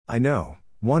I know,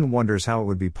 one wonders how it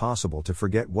would be possible to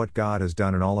forget what God has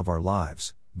done in all of our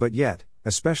lives, but yet,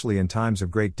 especially in times of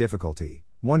great difficulty,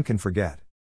 one can forget.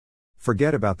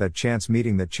 Forget about that chance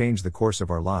meeting that changed the course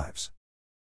of our lives.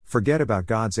 Forget about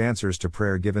God's answers to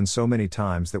prayer given so many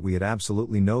times that we had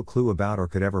absolutely no clue about or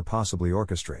could ever possibly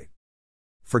orchestrate.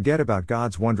 Forget about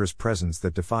God's wondrous presence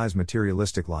that defies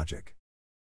materialistic logic.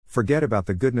 Forget about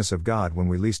the goodness of God when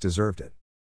we least deserved it.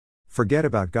 Forget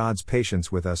about God's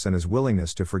patience with us and His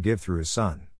willingness to forgive through His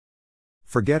Son.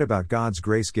 Forget about God's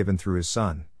grace given through His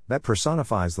Son, that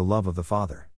personifies the love of the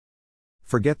Father.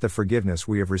 Forget the forgiveness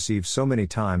we have received so many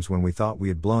times when we thought we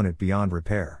had blown it beyond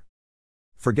repair.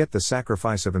 Forget the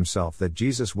sacrifice of Himself that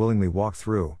Jesus willingly walked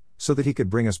through, so that He could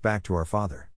bring us back to our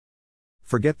Father.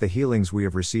 Forget the healings we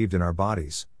have received in our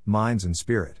bodies, minds and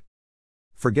spirit.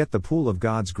 Forget the pool of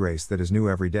God's grace that is new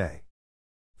every day.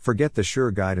 Forget the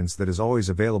sure guidance that is always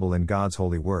available in God's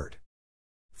holy word.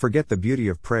 Forget the beauty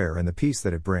of prayer and the peace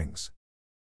that it brings.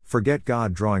 Forget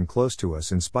God drawing close to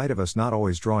us in spite of us not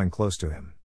always drawing close to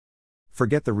Him.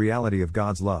 Forget the reality of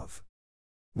God's love.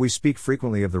 We speak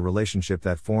frequently of the relationship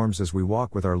that forms as we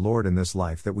walk with our Lord in this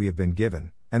life that we have been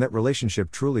given, and that relationship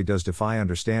truly does defy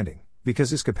understanding, because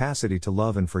His capacity to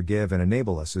love and forgive and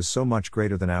enable us is so much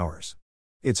greater than ours.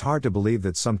 It's hard to believe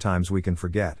that sometimes we can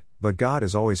forget, but God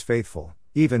is always faithful,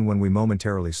 even when we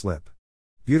momentarily slip.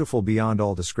 Beautiful beyond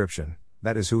all description,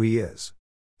 that is who He is.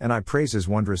 And I praise His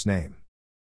wondrous name.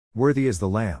 Worthy is the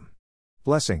Lamb.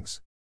 Blessings.